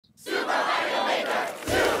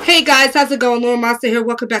Hey guys, how's it going? Little Monster here.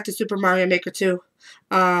 Welcome back to Super Mario Maker 2.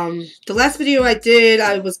 The last video I did,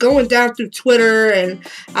 I was going down through Twitter and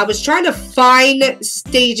I was trying to find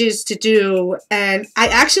stages to do, and I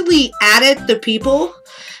actually added the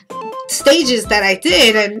stages that I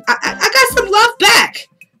did, and I got some love back.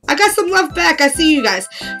 I got some love back. I see you guys.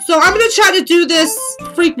 So I'm going to try to do this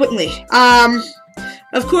frequently.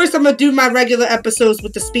 Of course, I'm going to do my regular episodes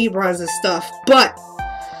with the speedruns and stuff, but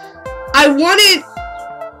I wanted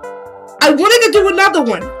to do another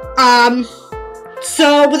one.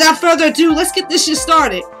 So without further ado, let's get this shit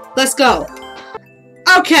started. Let's go.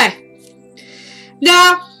 Okay.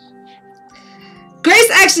 Now,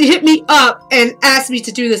 Grace actually hit me up and asked me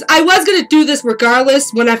to do this. I was going to do this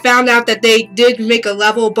regardless when I found out that they did make a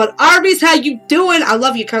level, but Arby's, how you doing? I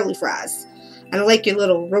love your curly fries. And I like your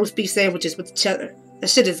little roast beef sandwiches with cheddar. That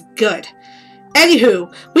shit is good.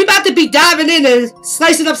 Anywho, we about to be diving in and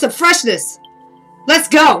slicing up some freshness. Let's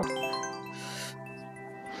go.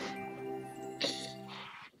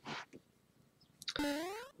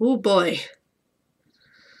 Oh boy.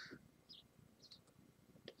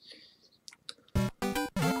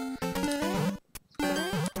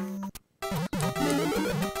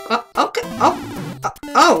 Okay.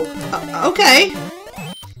 Okay.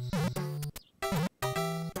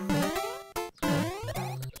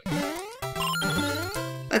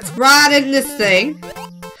 Let's ride in this thing.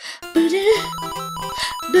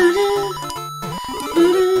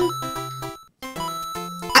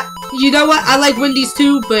 You know what? I like Wendy's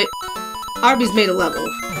too, but Arby's made a level.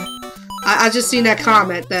 I just seen that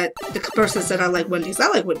comment that the person said I like Wendy's. I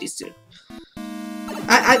like Wendy's too.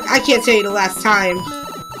 I can't tell you the last time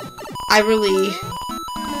I really...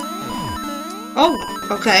 Oh,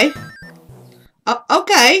 okay.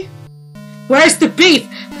 Okay. Where's the beef?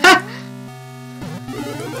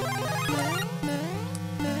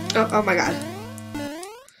 Oh my god.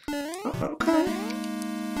 Okay.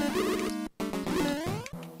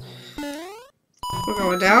 We're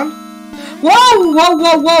going down. Whoa! Whoa,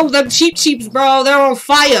 whoa, whoa! Them cheeps, bro. They're on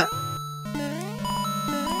fire.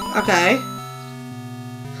 Okay.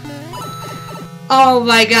 Oh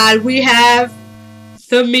my god. We have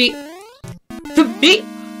the meat. The meat!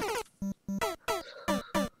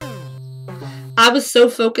 I was so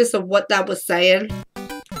focused on what that was saying.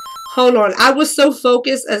 Hold on. I was so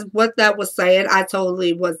focused as what that was saying, I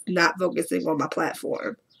totally was not focusing on my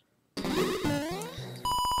platform.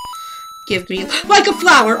 Give me like a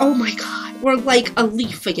flower. Oh my god. Or like a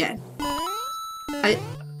leaf again.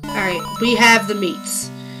 Alright, we have the meats.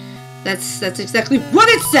 That's exactly what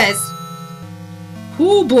it says.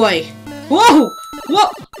 Oh boy. Whoa! Whoa!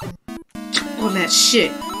 On that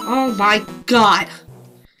shit. Oh my god.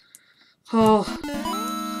 Oh.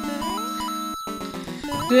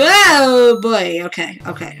 Oh boy. Okay.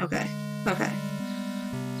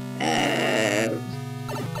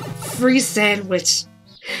 Free sandwich.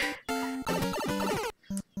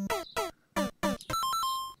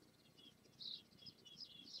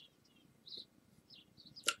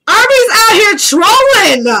 Arby's out here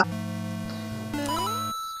trolling!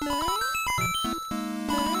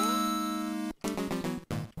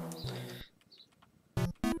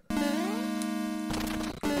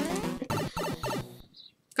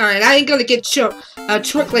 Alright, I ain't gonna get a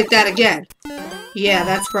trick like that again. Yeah,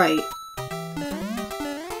 that's right.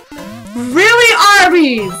 Really,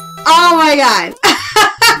 Arby's? Oh my god.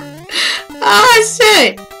 Oh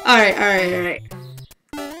shit. Alright.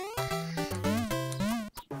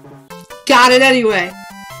 Got it anyway.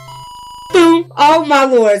 Boom. Oh my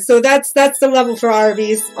lord. So that's the level for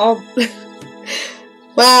Arby's. Oh.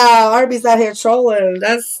 Wow, Arby's out here trolling.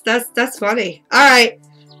 That's funny. Alright.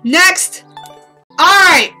 Next.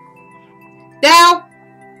 Alright. Now,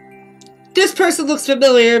 this person looks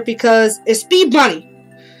familiar because it's Speed Bunny.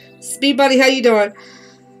 Speed Bunny, how you doing?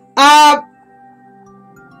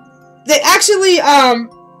 They actually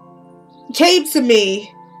came to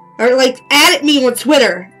me, or like added me on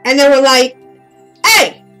Twitter, and they were like,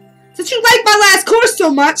 "Hey, since you like my last course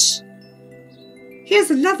so much,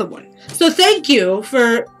 here's another one." So thank you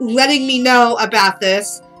for letting me know about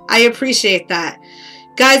this. I appreciate that.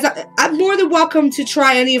 Guys, I'm more than welcome to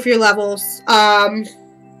try any of your levels. I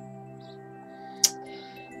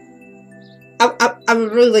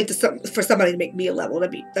would really like for somebody to make me a level.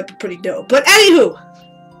 That'd be pretty dope. But anywho,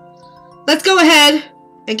 let's go ahead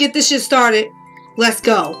and get this shit started. Let's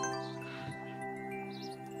go.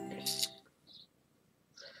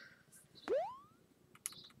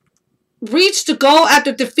 Reach the goal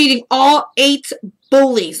after defeating all 8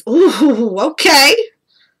 bullies. Ooh, okay.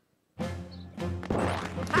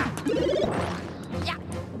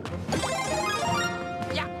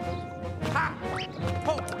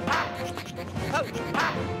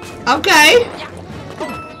 Okay.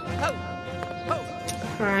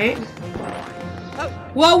 Alright.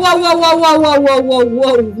 Whoa, whoa, whoa, whoa, whoa, whoa, whoa,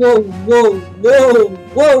 whoa, whoa, whoa, whoa,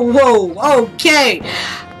 whoa, whoa, whoa. Okay.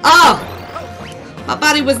 Oh. My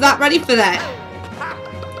body was not ready for that.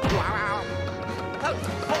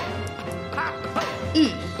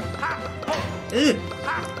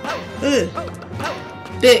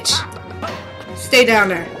 Bitch. Stay down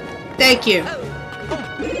there. Thank you.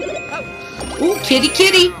 Ooh, kitty,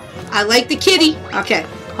 kitty. I like the kitty. Okay.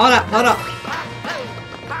 Hold up, hold up.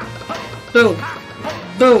 Boom.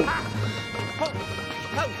 Boom.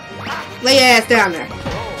 Lay your ass down there.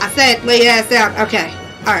 I said lay your ass down. Okay.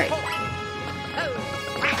 Alright.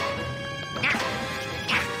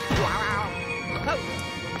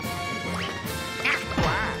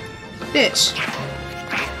 Bitch.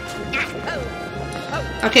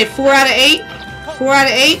 Okay, 4 out of 8. 4 out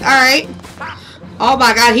of 8. Alright. Oh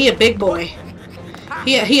my god, he a big boy.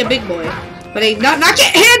 He a big boy. But ain't nothing I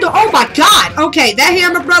can't handle. Oh my god. Okay, that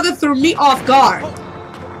hammer brother threw me off guard.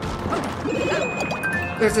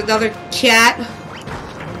 There's another cat.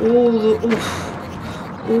 Ooh, ooh.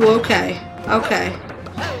 Ooh, okay. Okay.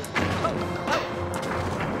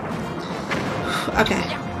 Okay.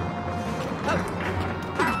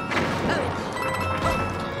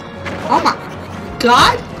 Oh my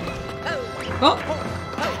god. Oh.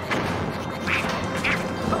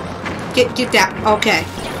 Get down. Okay.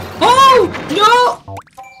 Oh no!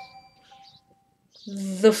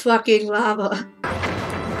 The fucking lava.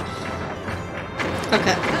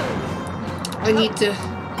 Okay. I need to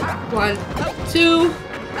 1, 2.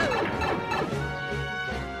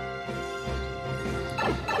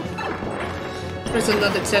 There's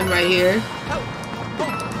another 10 right here.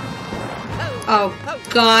 Oh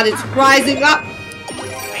god, it's rising up.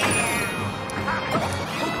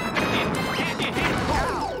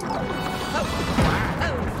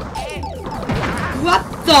 What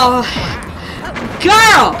the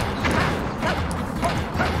girl?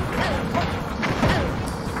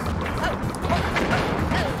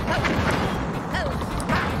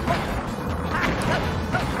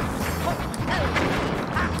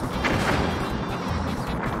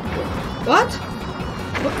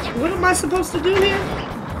 What am I supposed to do here?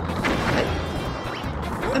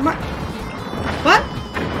 Am I? What?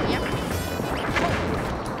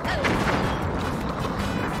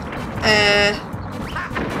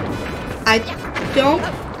 I don't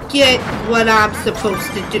get what I'm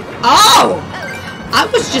supposed to do. Oh! I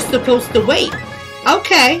was just supposed to wait.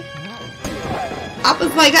 Okay. I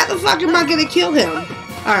was like, how the fuck am I gonna kill him?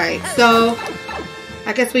 Alright, so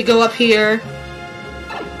I guess we go up here.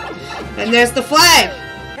 And there's the flag.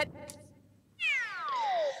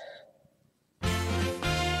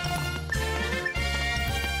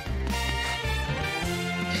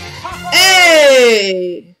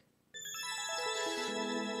 Hey!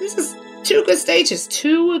 This is 2 good stages.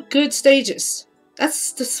 2 good stages.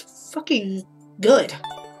 That's just fucking good.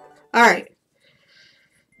 Alright.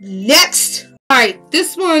 Next. Alright,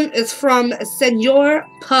 this one is from Senor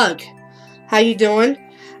Pug. How you doing?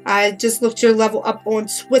 I just looked your level up on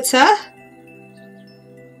Twitter.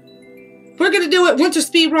 We're gonna do it winter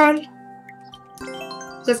speed run.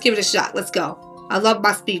 Let's give it a shot. Let's go. I love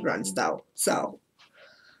my speed runs though. So.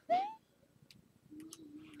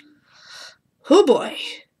 Oh boy.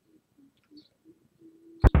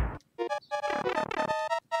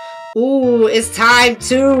 Ooh, it's time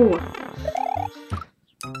to.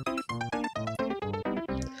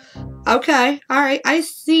 Okay, alright, I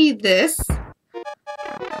see this.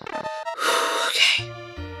 Okay.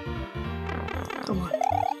 Come on.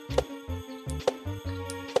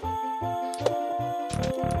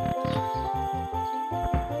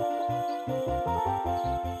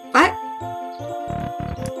 What?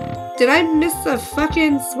 Did I miss a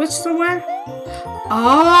fucking switch somewhere?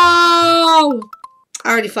 Oh!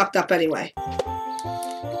 I already fucked up anyway.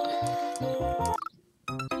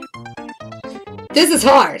 This is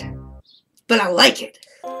hard, but I like it.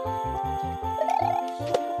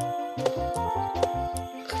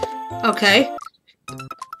 Okay.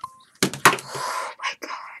 Oh my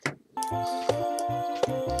god.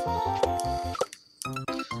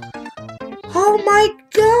 Oh my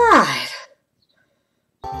god.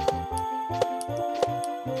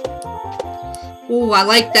 Ooh, I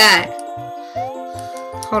like that.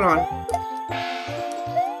 Hold on.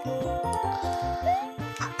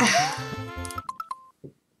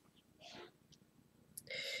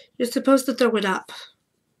 You're supposed to throw it up,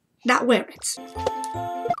 not wear it.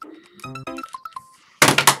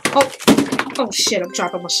 Oh shit, I'm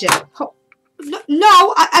dropping my shit. Oh,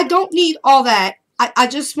 no, I don't need all that. I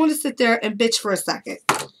just want to sit there and bitch for a second.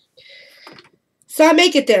 So I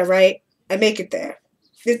make it there, right? I make it there.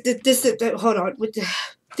 This hold on.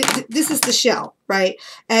 This is the shell, right?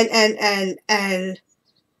 And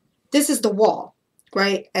this is the wall,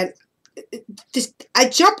 right? And this, I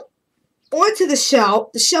jump onto the shell.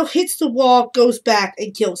 The shell hits the wall, goes back,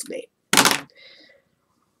 and kills me.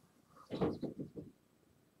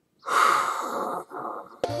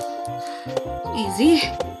 Easy.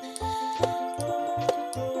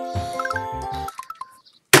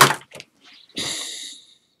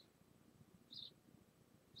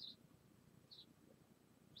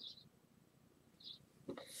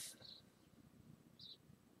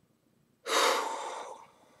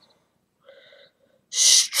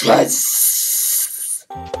 Stress.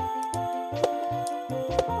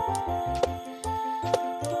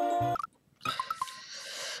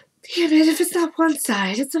 Damn it, if it's not one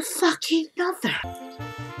side, it's a fucking other.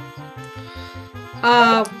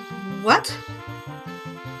 What?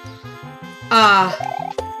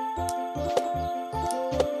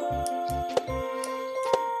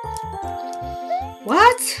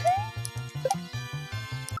 What?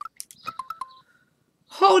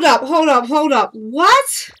 Hold up.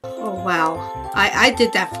 What? Oh, wow. I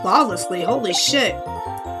did that flawlessly. Holy shit.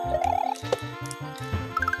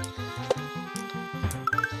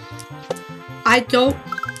 I don't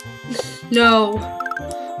know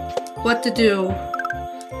what to do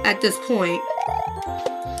at this point.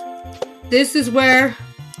 This is where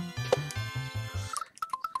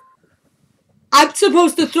I'm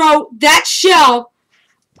supposed to throw that shell.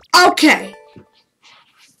 Okay.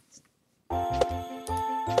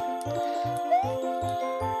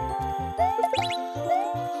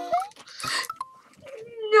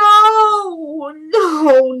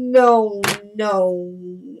 No.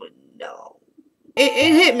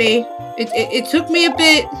 It hit me. It took me a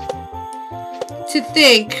bit to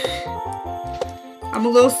think. I'm a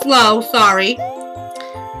little slow, sorry.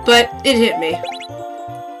 But it hit me.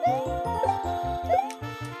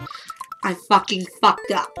 I fucking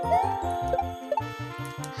fucked up.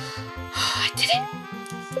 I did it.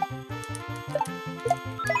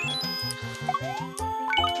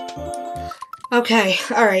 Okay,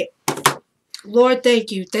 alright. Lord, thank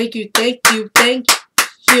you.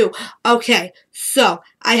 Okay, so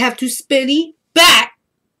I have to spinny back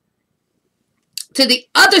to the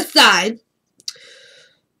other side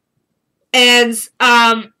and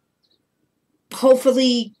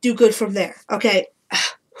hopefully do good from there. Okay.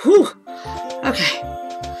 Whew. Okay.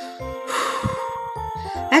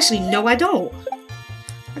 Actually, no, I don't.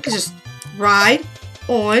 I can just ride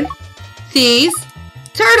on these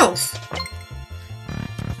turtles.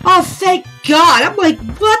 Oh, thank God. I'm like,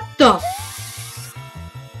 what the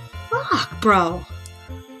fuck, bro?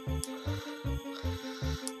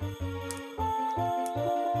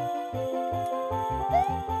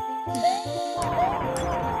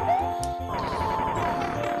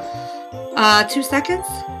 Uh, 2 seconds?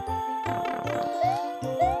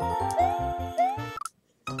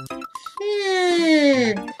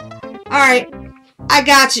 Alright. I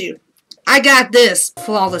got you. I got this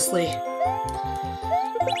flawlessly.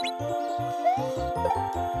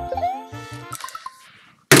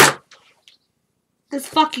 This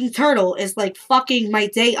fucking turtle is like fucking my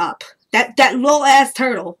day up. That little ass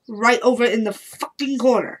turtle right over in the fucking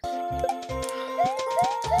corner.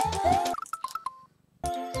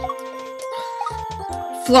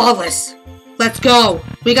 Flawless. Let's go.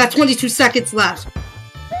 We got 22 seconds left.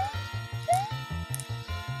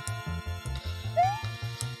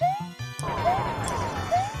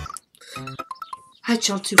 I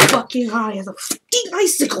jumped too fucking high on the fucking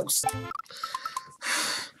icicles.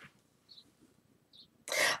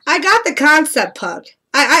 I got the concept, Pug.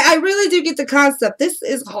 I really do get the concept. This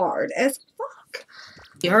is hard as fuck.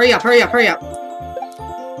 Hurry up.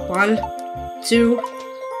 1, 2,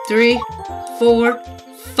 3, 4,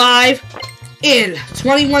 5, in.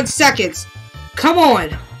 21 seconds. Come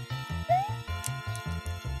on.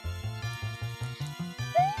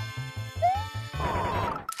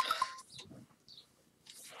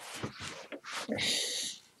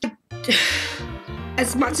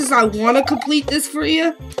 As much as I want to complete this for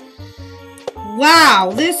you,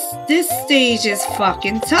 wow, this stage is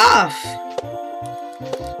fucking tough.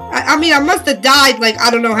 I mean, I must have died like I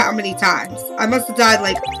don't know how many times. I must have died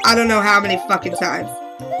like I don't know how many fucking times.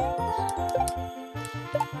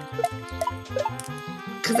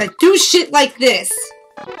 Because I do shit like this.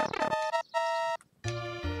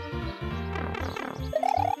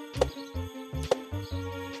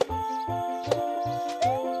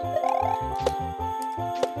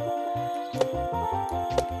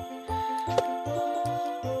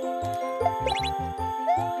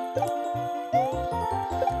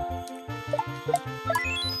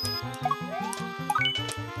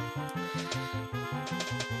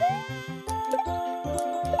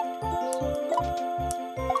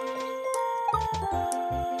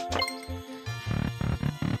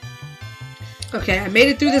 Okay, I made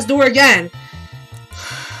it through this door again.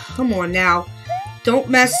 Come on now. Don't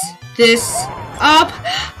mess this up.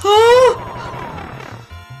 Oh!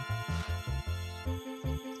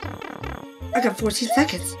 I got 14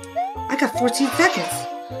 seconds. I got 14 seconds.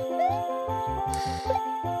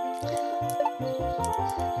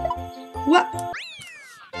 What?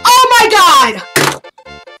 Oh my god!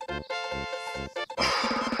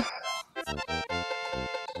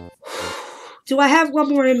 Do I have one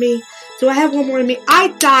more in me? Do I have one more in me? I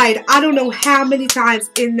died I don't know how many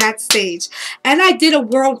times in that stage. And I did a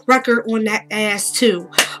world record on that ass too.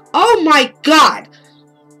 Oh my god.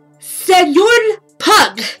 Senor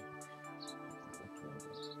Pug.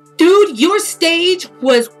 Dude, your stage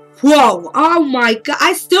was whoa. Oh my god.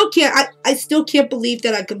 I still can't believe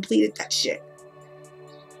that I completed that shit.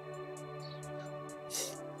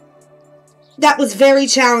 That was very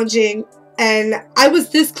challenging. And I was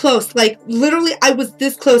this close, like, literally, I was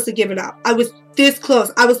this close to giving up. I was this close.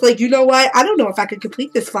 I was like, you know what? I don't know if I could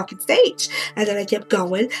complete this fucking stage. And then I kept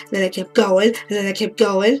going, and then I kept going, and then I kept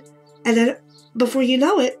going. And then, before you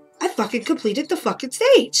know it, I fucking completed the fucking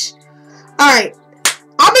stage. Alright,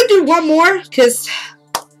 I'm gonna do one more, because,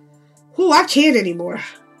 ooh, I can't anymore.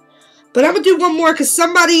 But I'm gonna do one more, because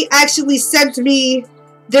somebody actually sent me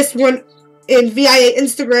this one in via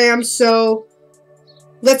Instagram, so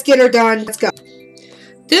let's get her done. Let's go.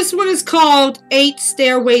 This one is called 8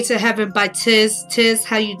 Stairway to Heaven by Tiz. Tiz,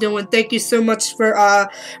 how you doing? Thank you so much for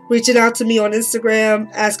reaching out to me on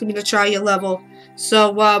Instagram, asking me to try your level.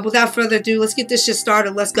 So, without further ado, let's get this shit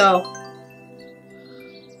started. Let's go.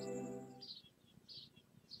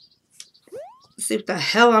 Let's see what the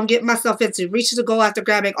hell I'm getting myself into. Reach the goal after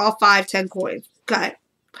grabbing all 5 10 coins. Okay.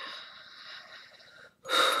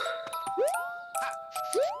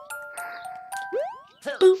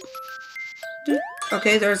 Boop.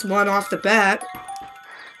 Okay, there's one off the bat.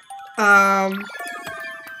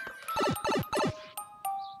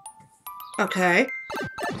 Okay.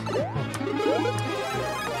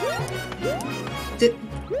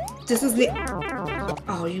 This is the...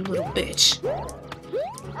 Oh, you little bitch.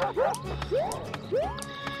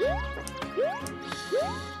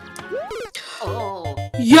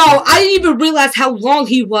 Yo, I didn't even realize how long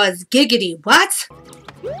he was. Giggity. What?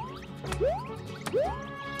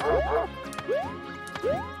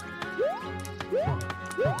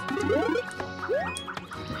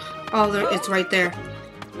 Oh, there, it's right there.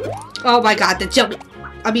 Oh my god, the jelly.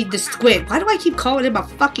 I mean, the squid. Why do I keep calling him a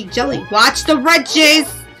fucking jelly? Watch the wrenches!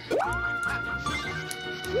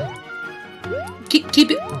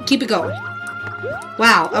 Keep it going.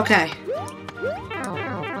 Wow, okay.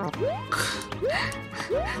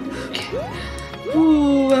 Okay.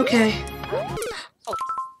 Ooh, okay.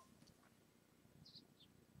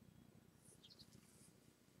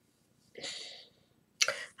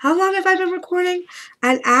 How long have I been recording?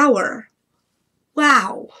 An hour.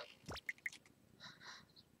 Wow.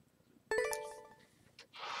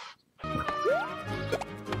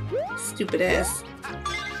 Stupid ass.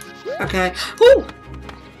 Okay. Ooh!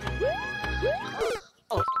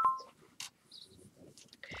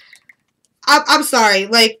 I'm sorry,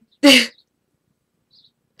 like... I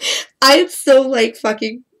am so, like,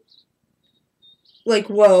 fucking... like,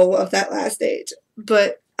 whoa of that last stage.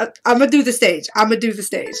 But... I'm gonna do the stage. I'm gonna do the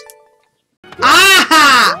stage.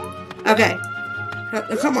 Ah! Okay.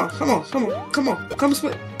 Come on, come on, come on, come on.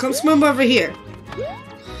 Come swim over here.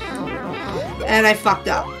 And I fucked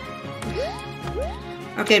up.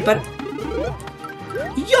 Okay, but...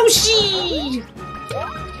 Yoshi!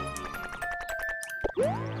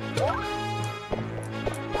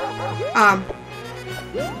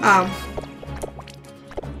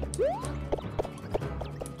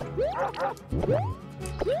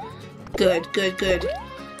 Good, good, good.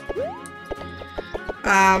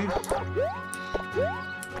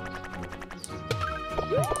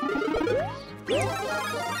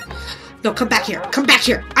 No, come back here. Come back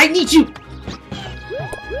here. I need you.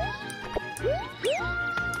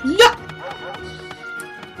 No.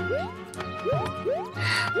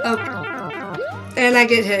 Okay. And I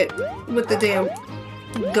get hit with the damn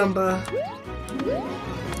Gumba.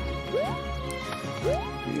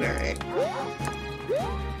 Alright.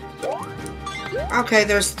 Okay,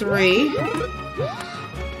 there's 3.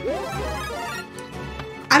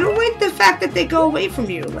 I don't like the fact that they go away from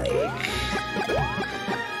you, like...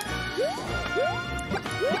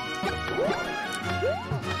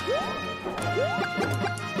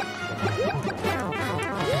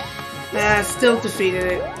 Still defeated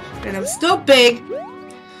it. And I'm still big.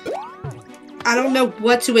 I don't know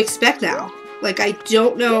what to expect now. Like, I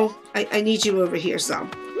don't know. I need you over here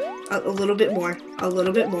some. A little bit more. A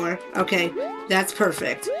little bit more. Okay, that's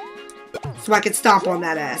perfect. so I can stomp on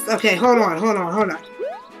that ass. Okay, hold on.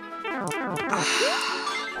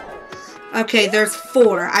 Okay, there's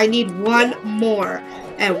 4. I need 1 more.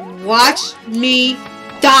 And watch me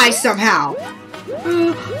die somehow.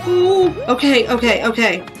 Okay.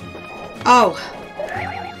 Oh.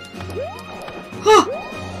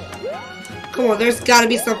 Come on, there's gotta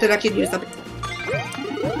be something I can use.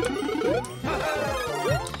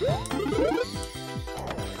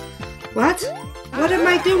 What? What am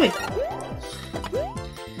I doing?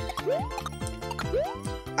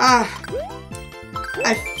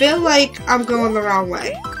 I feel like I'm going the wrong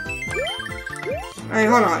way. Alright,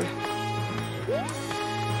 hold on.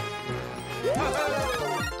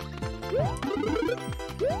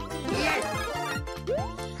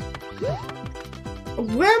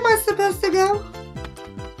 Where am I supposed to go?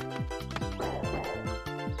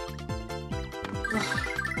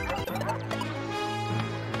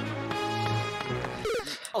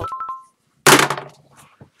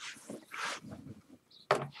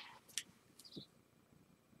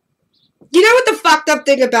 You know what the fucked up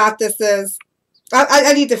thing about this is?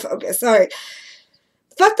 I need to focus. Alright.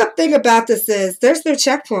 Fucked up thing about this is there's no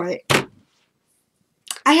checkpoint.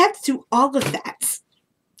 I have to do all of that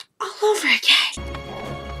all over again.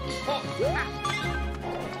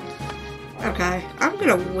 Okay, I'm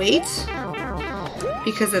gonna wait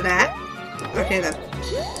because of that. Okay, that's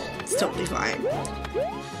totally fine.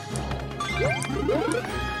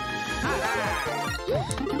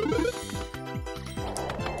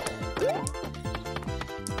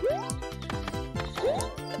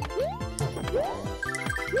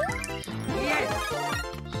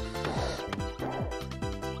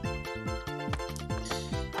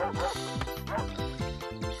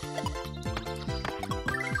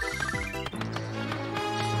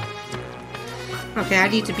 Okay, I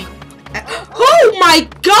need to be... Oh my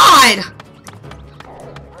god!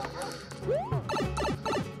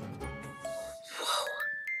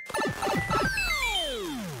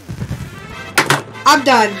 I'm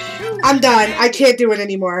done. I can't do it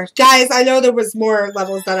anymore. Guys, I know there was more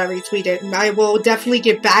levels that I retweeted, and I will definitely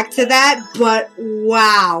get back to that, but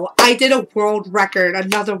wow. I did a world record.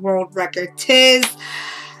 Another world record.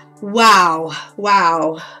 Wow.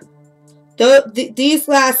 These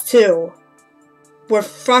last 2 were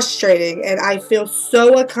frustrating, and I feel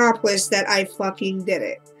so accomplished that I fucking did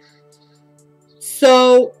it.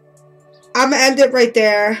 So, I'm gonna end it right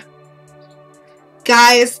there.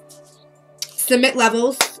 Guys, submit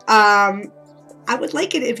levels. I would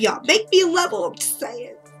like it if y'all make me a level, I'm just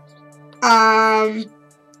saying.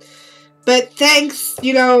 But thanks,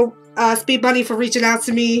 you know, Speed Bunny, for reaching out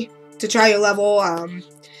to me to try your level.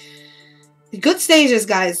 Good stages,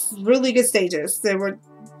 guys. Really good stages. They were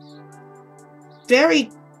very...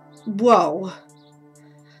 Whoa.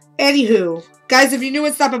 Anywho, guys, if you're new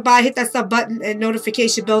and stopping by, hit that sub button and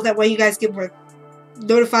notification bell. That way you guys get more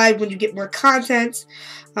notified when you get more content.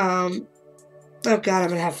 Oh god, I'm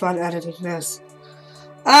gonna have fun editing this.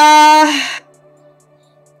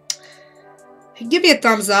 Give me a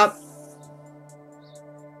thumbs up.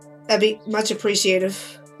 That'd be much appreciated.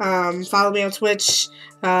 Follow me on Twitch.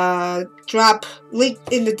 Drop link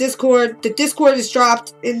in the Discord. The Discord is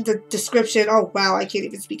dropped in the description. Oh wow, I can't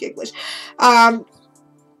even speak English. I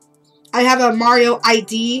have a Mario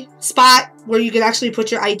ID spot where you can actually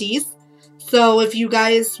put your IDs. So if you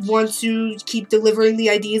guys want to keep delivering the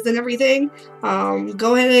IDs and everything,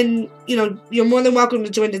 go ahead and, you know, you're more than welcome to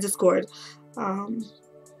join the Discord.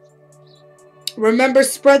 Remember,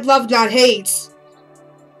 spread love, not hate.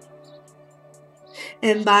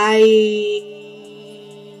 And bye.